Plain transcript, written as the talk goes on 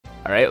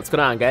Alright, what's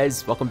going on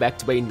guys? Welcome back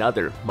to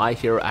another My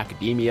Hero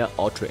Academia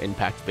Ultra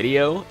Impact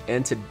video,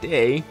 and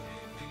today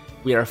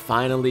we are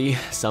finally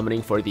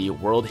summoning for the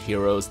World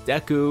Heroes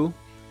Deku,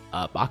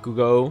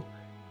 Bakugo,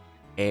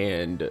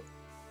 and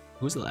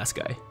who's the last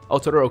guy? Oh,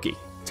 Todoroki.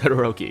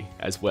 Todoroki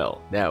as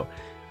well. Now,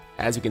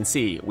 as you can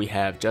see, we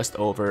have just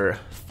over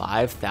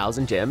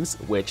 5,000 gems,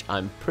 which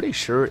I'm pretty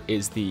sure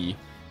is the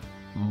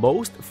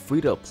most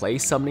free-to-play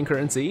summoning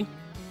currency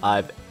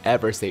I've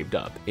ever saved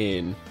up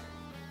in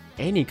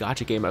any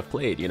gacha game I've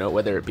played, you know,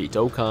 whether it be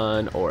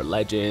Dokkan or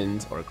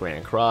Legends or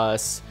Grand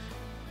Cross,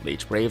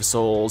 Bleach Brave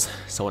Souls,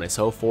 so on and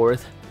so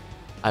forth.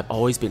 I've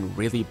always been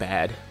really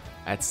bad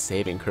at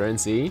saving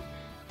currency,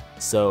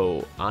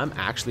 so I'm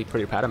actually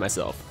pretty proud of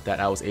myself that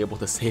I was able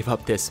to save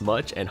up this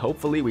much, and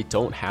hopefully we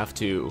don't have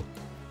to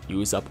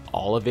use up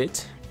all of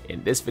it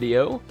in this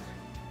video,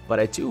 but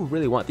I do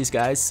really want these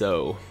guys,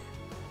 so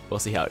we'll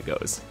see how it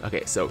goes.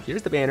 Okay, so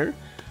here's the banner.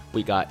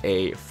 We got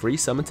a free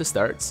summon to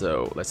start,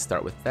 so let's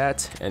start with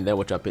that, and then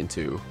we'll jump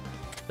into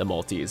the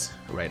multis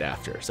right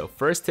after. So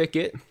first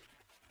ticket,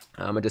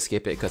 I'm gonna just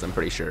skip it because I'm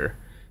pretty sure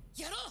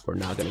we're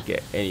not gonna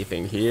get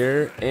anything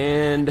here,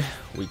 and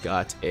we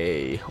got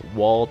a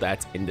wall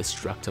that's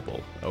indestructible.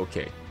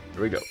 Okay,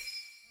 here we go.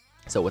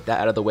 So with that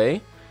out of the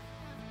way,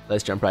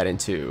 let's jump right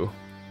into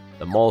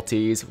the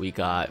multis. We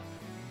got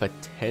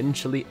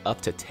potentially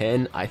up to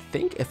 10. I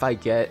think if I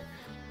get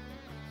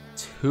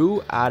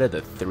 2 out of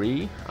the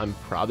 3, I'm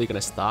probably gonna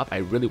stop. I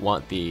really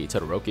want the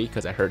Todoroki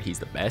because I heard he's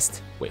the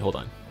best. Wait, hold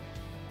on.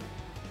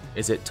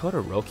 Is it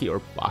Todoroki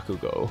or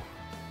Bakugo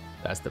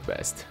that's the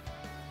best?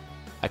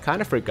 I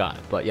kind of forgot,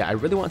 but yeah, I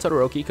really want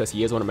Todoroki because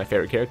he is one of my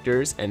favorite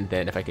characters, and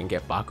then if I can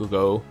get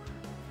Bakugo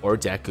or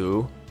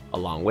Deku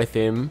along with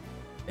him,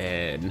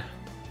 then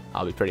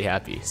I'll be pretty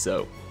happy.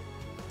 So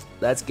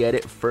let's get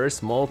it.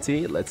 First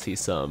multi, let's see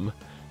some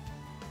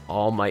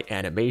All Might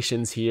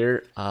animations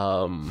here.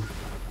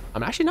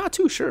 I'm actually not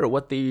too sure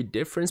what the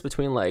difference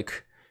between,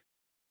 like,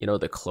 you know,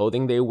 the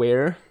clothing they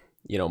wear,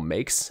 you know,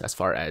 makes as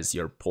far as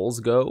your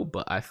pulls go,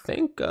 but I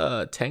think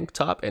tank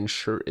top and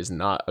shirt is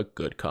not a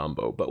good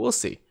combo, but we'll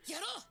see.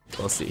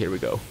 We'll see. Here we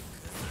go.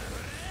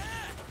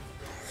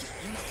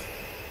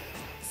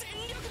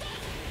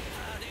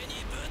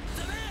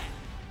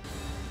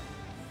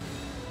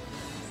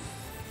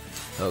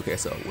 Okay,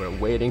 so we're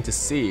waiting to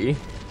see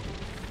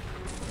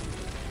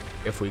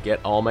if we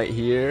get All Might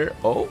here.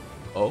 Oh,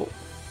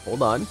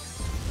 hold on.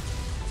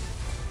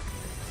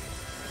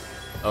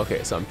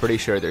 Okay, so I'm pretty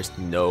sure there's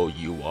no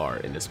UR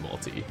in this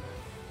multi,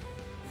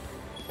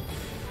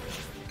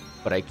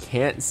 but I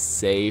can't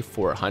say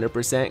for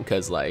 100%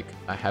 because, like,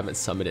 I haven't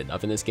summoned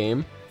enough in this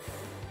game.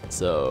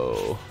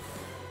 So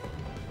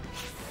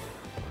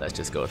let's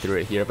just go through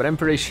it here, but I'm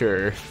pretty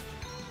sure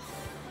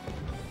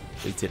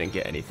we didn't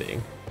get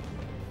anything.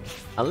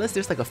 Unless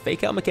there's like a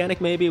fake out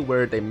mechanic maybe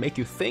where they make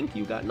you think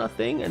you got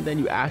nothing and then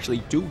you actually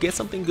do get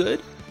something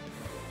good.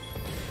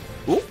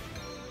 Ooh.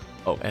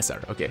 Oh,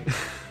 SR, okay.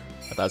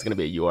 I thought it was gonna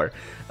be a UR.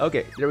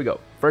 Okay, there we go.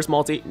 First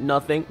multi,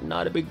 nothing,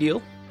 not a big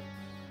deal.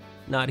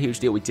 Not a huge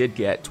deal. We did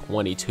get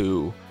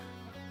 22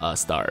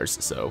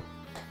 stars, so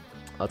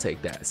I'll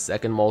take that.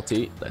 Second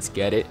multi, let's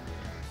get it.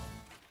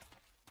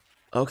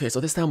 Okay, so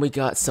this time we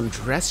got some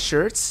dress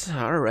shirts.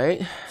 All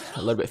right, a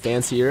little bit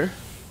fancier.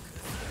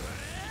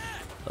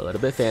 A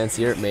little bit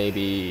fancier,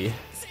 maybe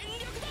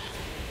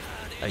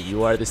a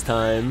UR this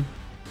time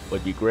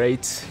would be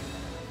great.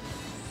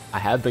 I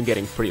have been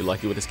getting pretty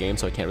lucky with this game,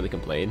 so I can't really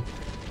complain.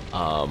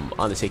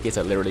 On the tickets,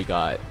 I literally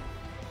got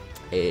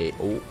a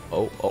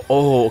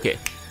okay.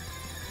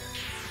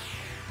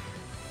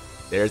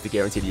 There's the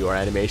guaranteed UR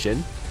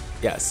animation.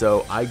 Yeah,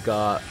 so I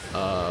got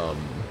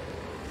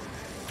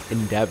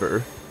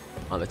Endeavor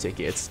on the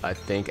tickets, I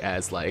think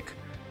as like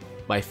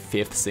my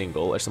 5th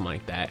single or something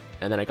like that,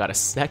 and then I got a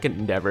second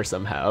Endeavor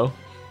somehow.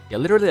 Yeah,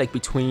 literally like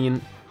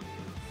between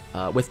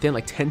within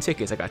like 10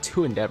 tickets, I got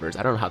 2 Endeavors.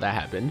 I don't know how that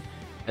happened.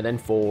 And then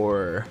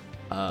for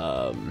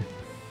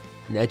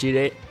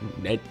Nejire,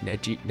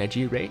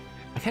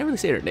 I can't really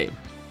say her name.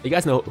 You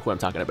guys know who I'm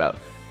talking about.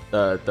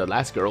 The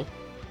last girl,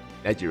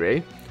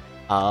 Nejire.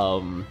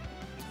 Man,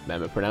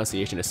 my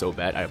pronunciation is so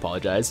bad, I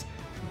apologize.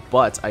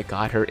 But I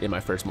got her in my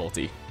first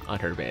multi on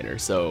her banner,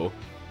 so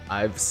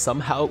I've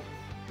somehow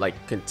like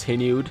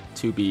continued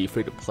to be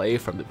free to play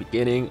from the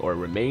beginning, or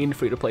remained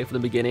free to play from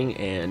the beginning,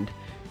 and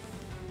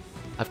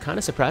I've kind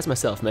of surprised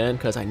myself, man,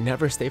 because I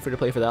never stay free to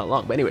play for that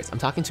long. But anyways, I'm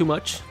talking too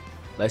much.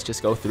 Let's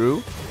just go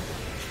through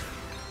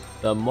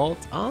the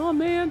oh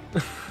man.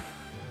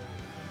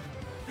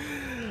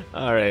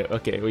 All right,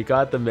 okay, we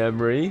got the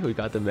memory.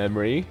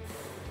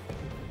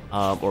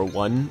 Or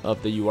one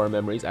of the UR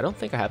memories. I don't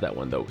think I have that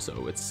one though,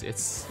 so it's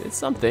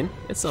something.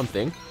 It's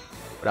something.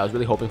 But I was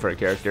really hoping for a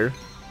character,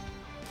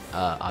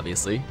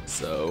 obviously.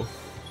 So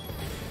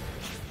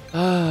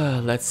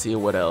let's see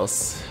what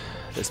else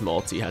this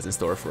multi has in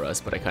store for us,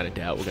 but I kind of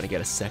doubt we're gonna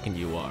get a second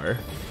UR,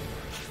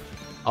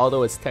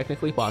 although it's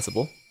technically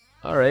possible.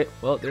 All right,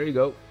 well, there you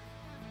go.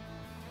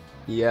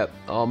 Yep,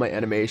 all my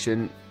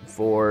animation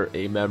for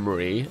a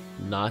memory,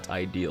 not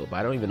ideal, but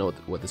I don't even know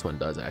what this one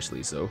does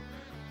actually, so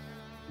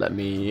Let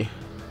me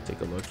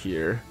take a look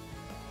here.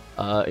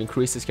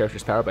 Increase this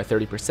character's power by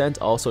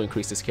 30%. Also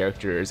increase this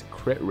character's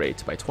crit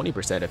rate by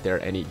 20% if there are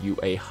any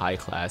UA high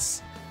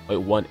class, like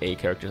 1A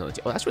characters on the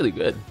team. Oh, that's really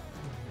good.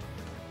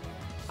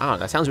 I don't know,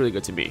 that sounds really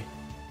good to me.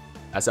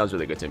 That sounds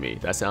really good to me.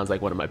 That sounds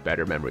like one of my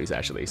better memories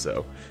actually,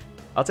 so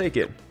I'll take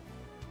it.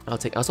 I'll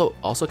take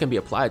also can be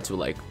applied to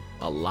like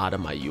a lot of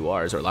my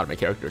URs or a lot of my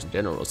characters in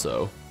general,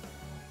 so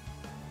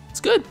it's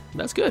good.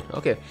 That's good.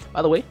 Okay.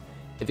 By the way,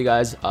 if you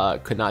guys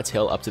could not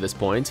tell up to this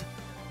point,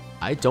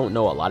 I don't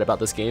know a lot about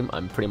this game.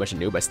 I'm pretty much a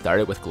noob. I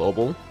started with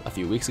Global a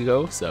few weeks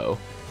ago, so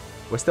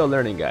we're still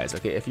learning, guys.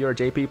 Okay, if you're a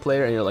JP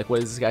player and you're like,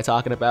 what is this guy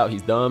talking about?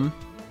 He's dumb.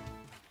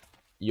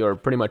 You're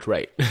pretty much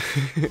right.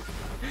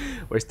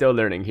 We're still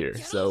learning here,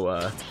 so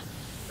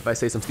if I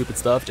say some stupid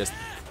stuff, just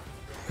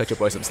cut your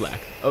boy some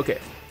slack. Okay,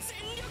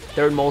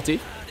 third multi.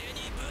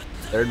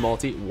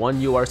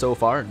 1 UR so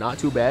far. Not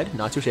too bad,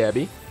 not too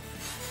shabby.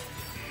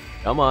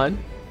 Come on.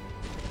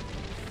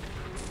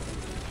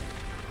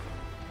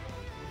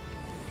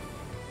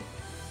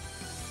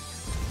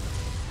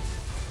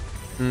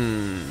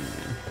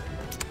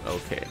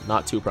 Okay,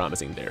 not too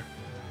promising there.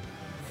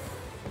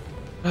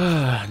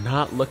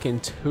 Not looking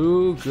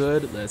too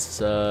good. Let's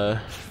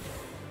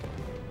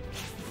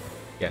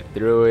get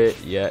through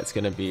it. Yeah, it's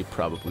gonna be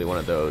probably one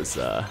of those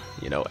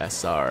you know,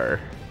 SR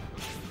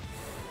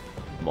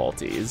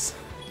multis.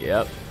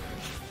 Yep.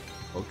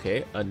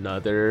 Okay,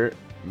 another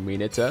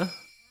Mineta.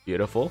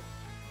 Beautiful.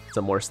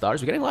 Some more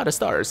stars. We're getting a lot of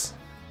stars.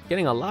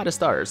 Getting a lot of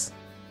stars.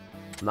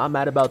 I'm not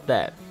mad about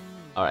that.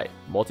 Alright,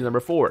 multi number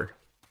 4.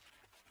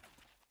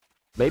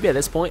 Maybe at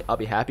this point, I'll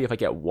be happy if I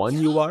get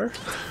 1 UR.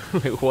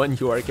 1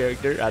 UR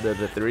character out of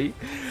the 3.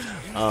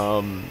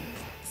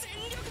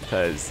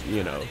 Because,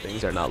 you know,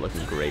 things are not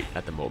looking great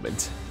at the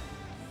moment.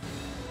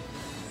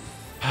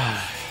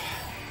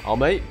 All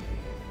Might,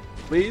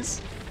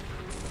 please.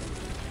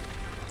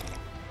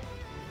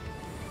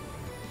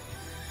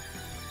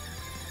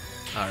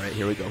 Alright,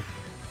 here we go.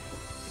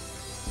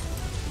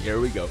 Here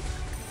we go.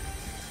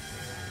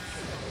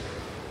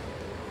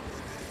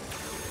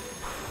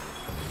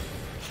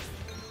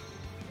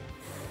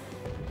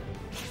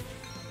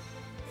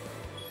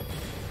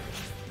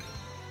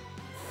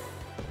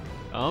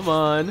 Come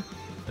on.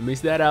 Let me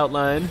see that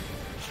outline.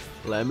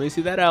 Let me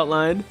see that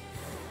outline.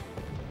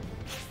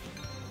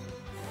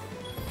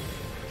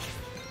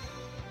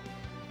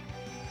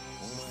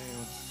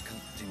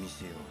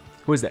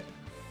 Who is that?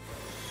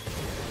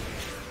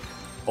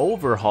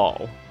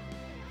 Overhaul.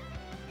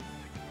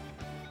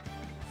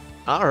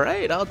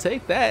 Alright, I'll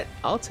take that.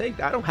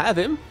 I don't have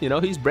him. You know,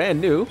 he's brand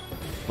new.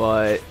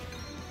 But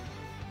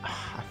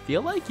I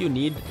feel like you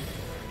need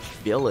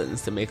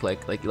villains to make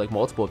like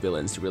multiple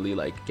villains to really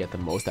like get the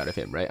most out of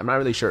him, right? I'm not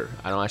really sure.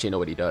 I don't actually know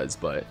what he does,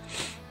 but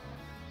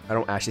I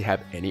don't actually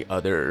have any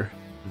other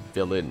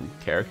villain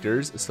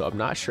characters, so I'm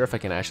not sure if I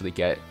can actually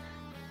get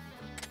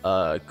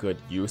good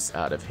use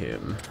out of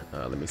him.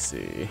 Let me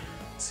see.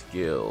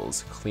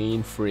 Skills.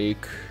 Clean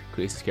Freak.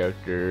 Increases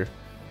character.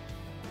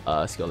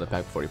 Skill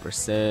impact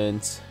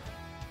 40%.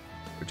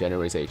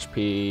 Regenerates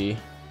HP.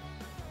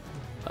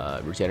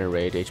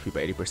 Regenerate HP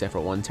by 80%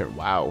 for 1 turn.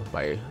 Wow,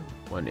 by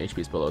 1 HP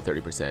is below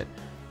 30%.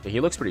 Yeah,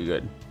 he looks pretty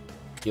good.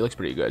 He looks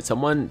pretty good.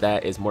 Someone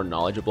that is more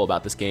knowledgeable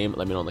about this game,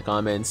 let me know in the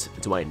comments.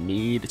 Do I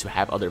need to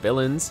have other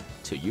villains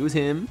to use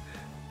him?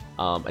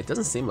 It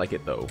doesn't seem like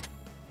it though.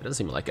 It doesn't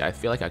seem like it. I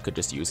feel like I could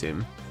just use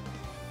him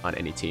on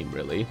any team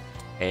really.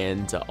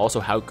 And also,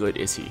 how good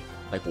is he?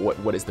 Like,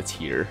 what is the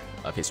tier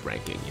of his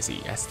ranking? Is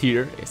he S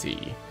tier? Is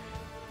he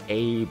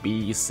A,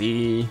 B,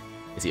 C?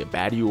 Is he a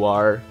bad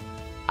UR?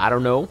 I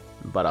don't know,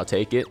 but I'll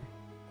take it.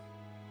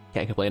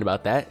 Can't complain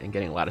about that, and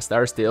getting a lot of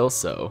stars still,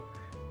 so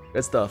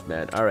good stuff,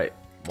 man. All right,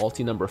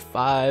 multi number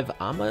 5.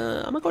 I'm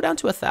gonna go down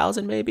to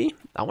 1,000 maybe.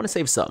 I want to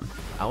save some.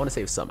 I want to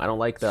save some. I don't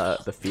like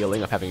the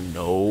feeling of having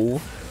no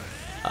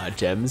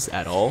gems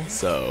at all,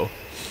 so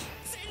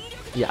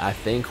yeah, I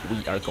think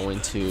we are going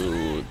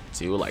to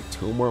do like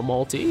 2 more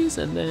multis,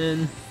 and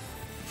then,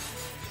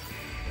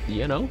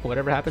 you know,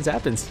 whatever happens,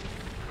 happens.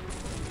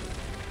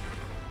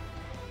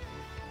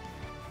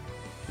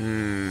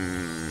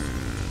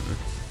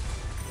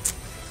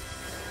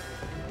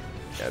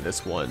 Yeah,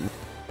 this one's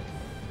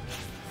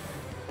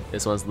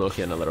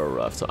looking a little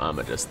rough, so I'm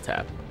gonna just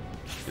tap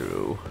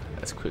through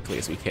as quickly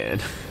as we can.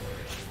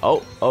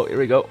 Oh, here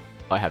we go.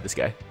 Oh, I have this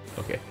guy.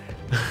 Okay.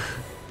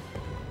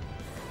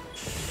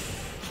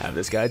 Have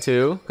this guy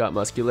too. Got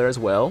muscular as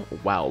well.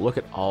 Wow, look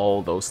at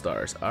all those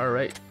stars. All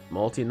right,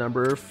 multi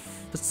number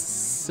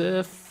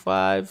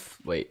 5.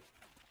 Wait,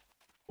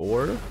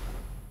 4,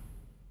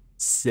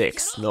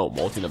 6. No,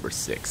 multi number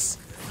 6.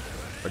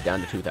 We're down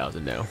to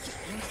 2,000 now.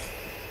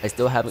 I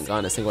still haven't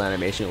gotten a single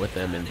animation with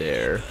them in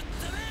their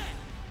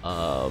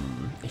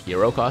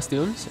hero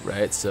costumes,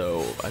 right?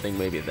 So I think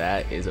maybe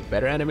that is a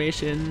better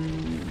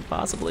animation,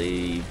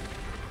 possibly.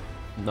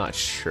 Not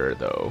sure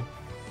though.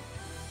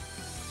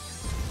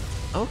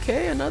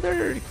 Okay,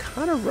 another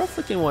kind of rough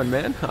looking one,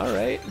 man. All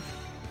right.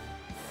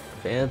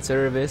 Fan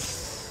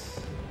service.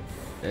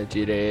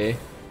 Ejire.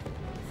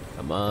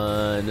 Come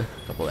on. A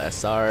couple of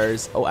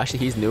SRs. Oh, actually,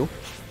 he's new.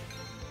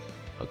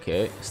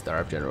 Okay, Star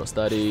of General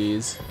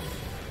Studies.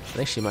 I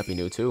think she might be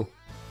new too.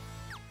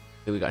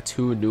 Okay, we got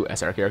 2 new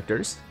SR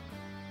characters.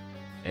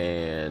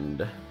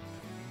 And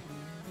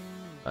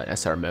an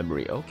SR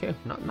memory. Okay,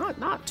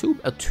 not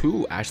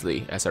two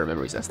actually SR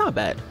memories. That's not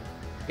bad.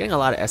 Getting a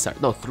lot of SR.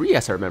 No, 3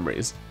 SR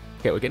memories.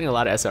 Okay, we're getting a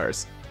lot of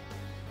SRs.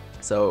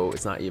 So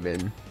it's not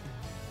even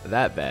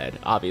that bad.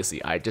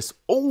 Obviously, I just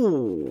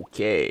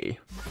okay.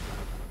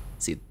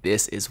 See,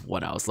 this is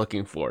what I was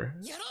looking for.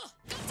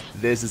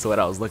 This is what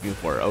I was looking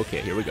for.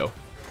 Okay, here we go.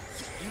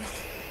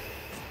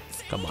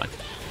 Come on.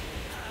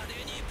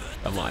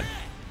 Come on.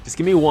 Just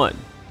give me 1.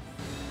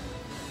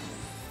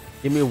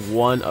 Give me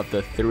 1 of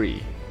the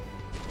 3.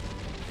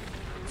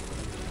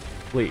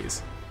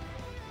 Please.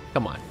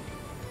 Come on.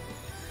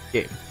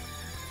 Game.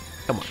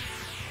 Come on.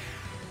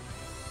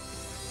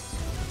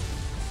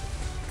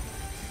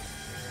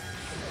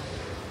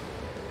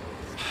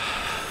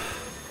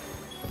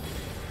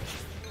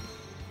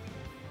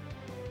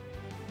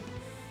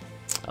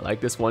 I like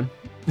this one.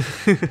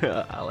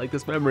 I like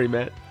this memory,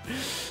 man.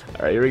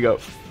 Alright, here we go.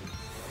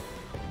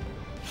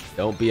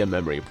 Don't be a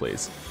memory,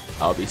 please.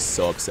 I'll be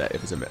so upset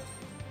if it's a memory.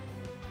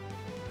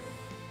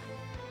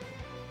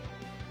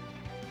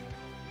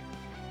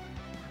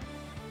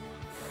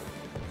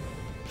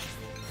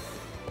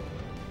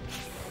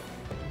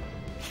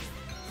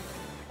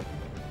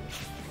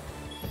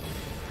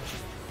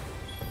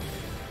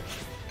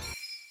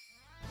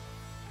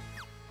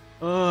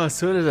 Oh, as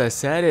soon as I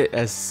said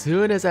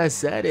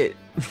it,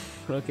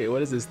 Okay, what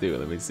does this do?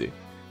 Let me see.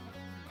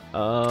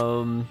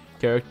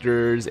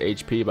 Characters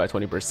HP by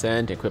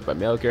 20%, equipped by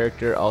male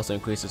character, also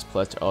increases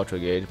plus to ultra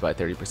gauge by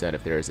 30%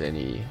 if there's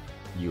any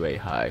UA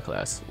high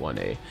class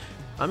 1A.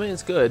 I mean,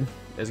 it's good.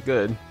 It's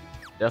good.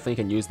 Definitely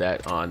can use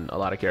that on a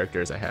lot of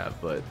characters I have,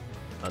 but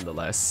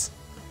nonetheless,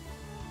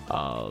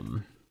 a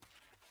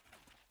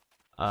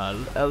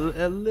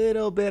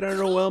little bit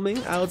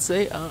underwhelming, I would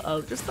say.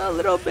 Just a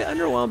little bit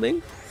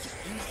underwhelming.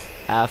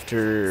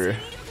 After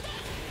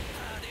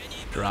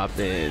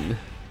dropping,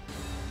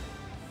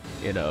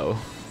 you know,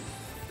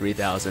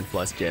 3,000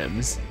 plus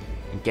gems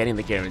and getting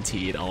the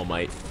guaranteed All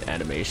Might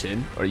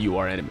animation, or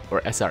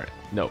SR,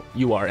 no,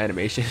 UR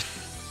animation,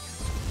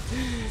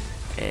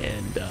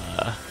 and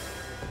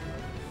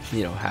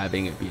you know,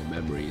 having it be a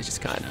memory is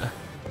just kind of,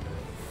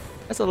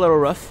 that's a little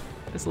rough.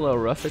 It's a little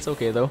rough. It's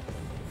okay though.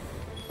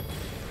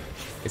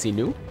 Is he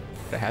new?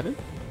 Did I have him?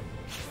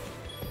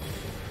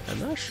 I'm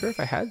not sure if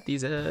I had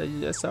these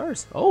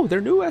SRs. Oh, they're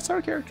new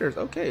SR characters.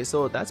 Okay,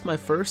 so that's my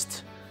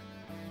first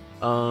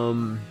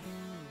Mirio.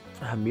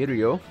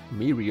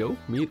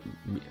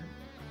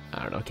 I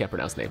don't know, I can't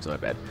pronounce names, so my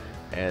bad.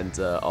 And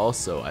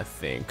also, I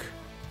think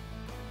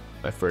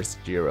my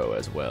first Jiro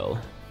as well.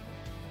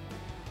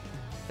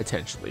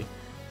 Potentially.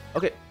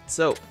 Okay,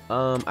 so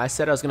I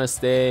said I was gonna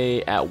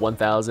stay at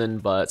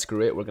 1,000, but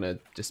screw it, we're gonna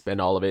just spend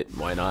all of it.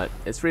 Why not?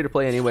 It's free to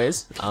play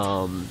anyways.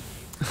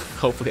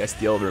 Hopefully I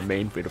still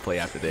remain free to play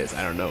after this.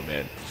 I don't know,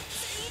 man.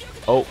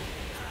 Oh.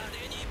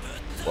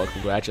 Well,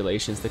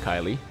 congratulations to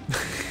Kylie.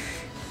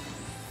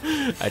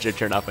 I should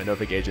turn off my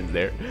notifications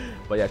there.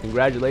 But yeah,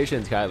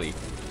 congratulations, Kylie.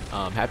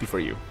 Happy for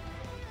you.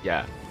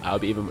 Yeah, I'll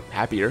be even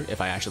happier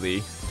if I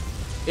actually,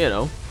 you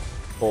know,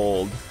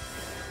 hold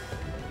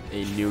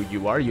a new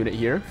UR unit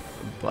here.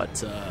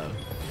 But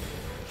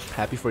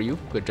happy for you.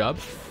 Good job.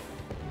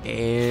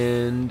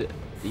 And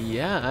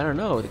yeah, I don't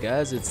know,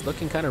 guys. It's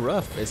looking kind of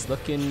rough. It's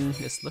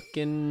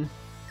looking,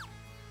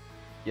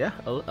 yeah,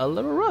 a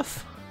little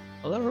rough.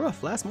 A little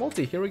rough. Last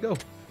multi. Here we go.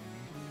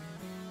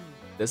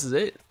 This is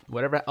it.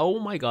 Whatever. Oh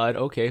my god.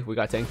 Okay, we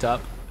got tank top.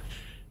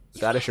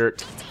 Got a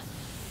shirt.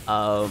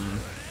 Not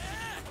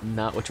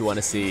what you want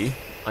to see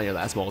on your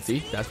last multi,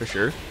 that's for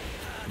sure.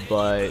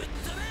 But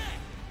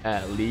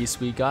at least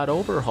we got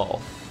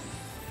overhaul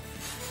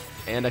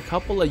and a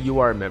couple of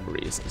UR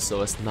memories,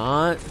 so it's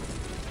not.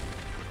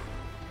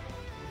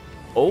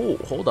 Oh,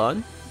 hold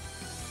on.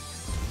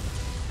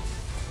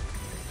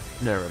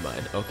 Never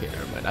mind. Okay,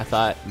 never mind. I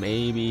thought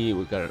maybe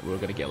we're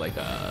gonna get like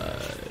a,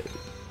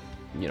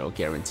 you know,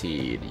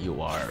 guaranteed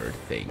UR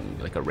thing,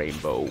 like a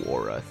rainbow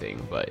aura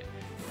thing, but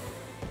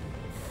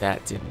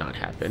that did not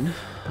happen,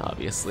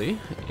 obviously.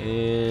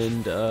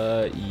 And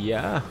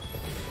yeah.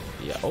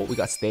 Oh, we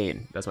got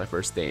Stain. That's my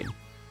first Stain.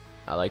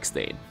 I like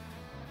Stain.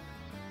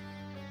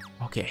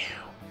 Okay,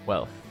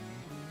 well,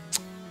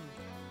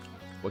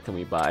 what can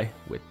we buy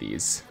with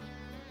these?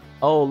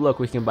 Oh, look,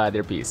 we can buy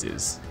their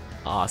pieces.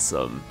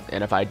 Awesome.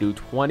 And if I do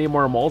 20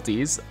 more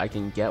multis, I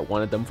can get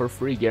one of them for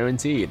free,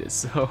 guaranteed.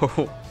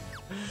 So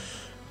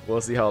we'll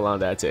see how long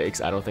that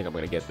takes. I don't think I'm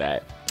gonna get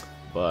that,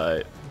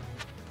 but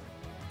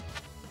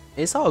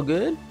it's all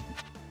good.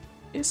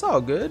 It's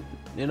all good.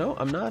 You know,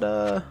 I'm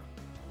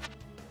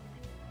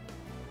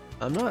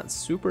not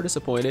super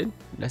disappointed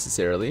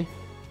necessarily.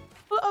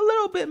 A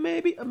little bit,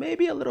 maybe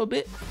a little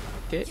bit.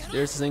 Okay,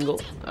 there's a single.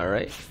 All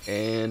right,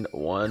 and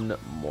one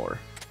more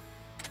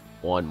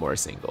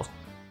single.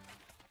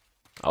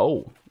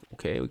 Oh,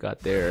 okay, we got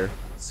their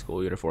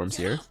school uniforms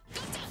here.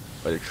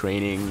 or the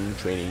training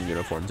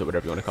uniforms or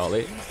whatever you want to call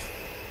it.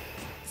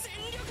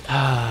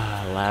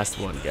 Last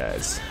one,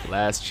 guys.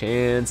 Last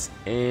chance,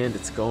 and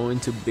it's going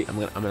to be. I'm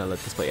gonna let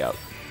this play out.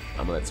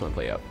 I'm gonna let this one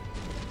play out.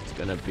 It's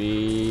gonna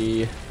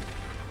be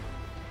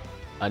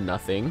a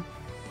nothing.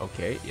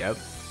 Okay, yep.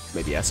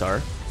 Maybe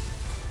SR.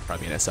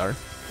 Probably an SR.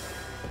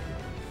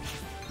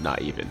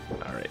 Not even.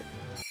 All right.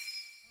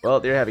 Well,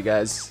 there you have it,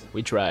 guys.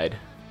 We tried.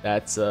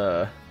 That's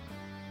how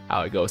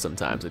it goes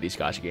sometimes with these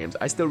gacha games.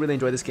 I still really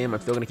enjoy this game.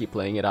 I'm still gonna keep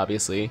playing it,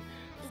 obviously.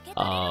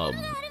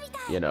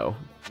 You know,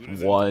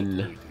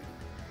 one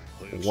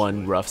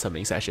rough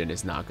summoning session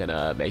is not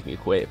gonna make me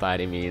quit by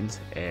any means,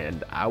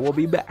 and I will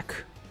be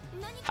back.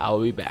 I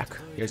will be back.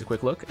 Here's a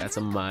quick look at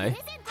some of my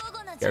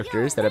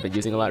characters that I've been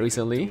using a lot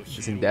recently.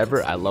 This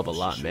Endeavor, I love a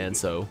lot, man.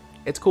 So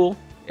it's cool.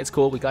 It's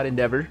cool. We got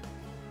Endeavor.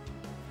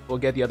 We'll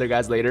get the other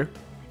guys later.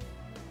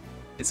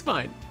 It's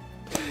fine.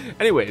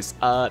 Anyways,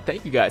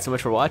 thank you guys so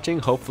much for watching.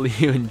 Hopefully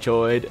you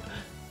enjoyed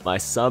my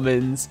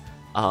summons.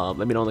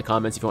 Let me know in the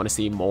comments if you want to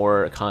see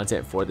more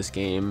content for this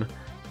game.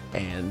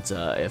 And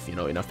if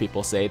enough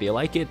people say they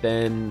like it,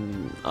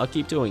 then I'll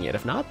keep doing it.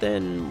 If not,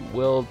 then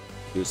we'll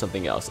do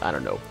something else. I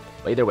don't know.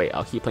 But either way,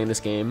 I'll keep playing this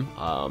game,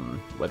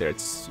 whether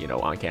it's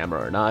on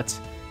camera or not.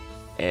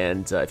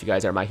 And if you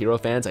guys are My Hero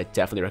fans, I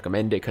definitely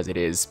recommend it because it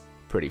is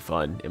pretty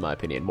fun, in my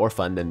opinion. More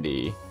fun than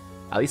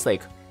at least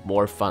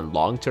more fun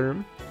long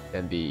term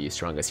than the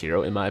Strongest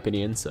Hero, in my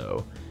opinion.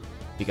 So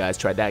if you guys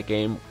tried that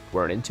game,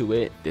 weren't into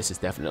it, this is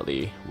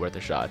definitely worth a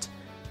shot.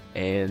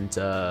 And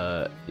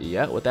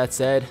yeah, with that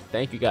said,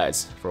 thank you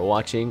guys for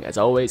watching. As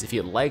always, if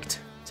you liked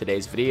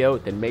today's video,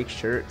 then make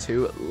sure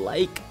to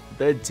like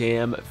the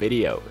damn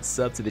video.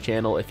 Sub to the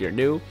channel if you're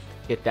new.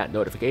 Hit that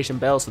notification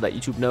bell so that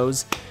YouTube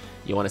knows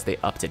you want to stay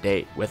up to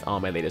date with all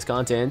my latest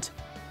content.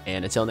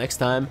 And until next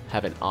time,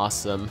 have an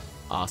awesome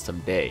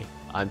day.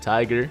 I'm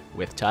Tiger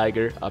with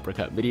Tiger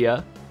Uppercut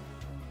Media,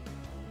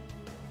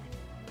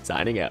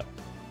 signing out.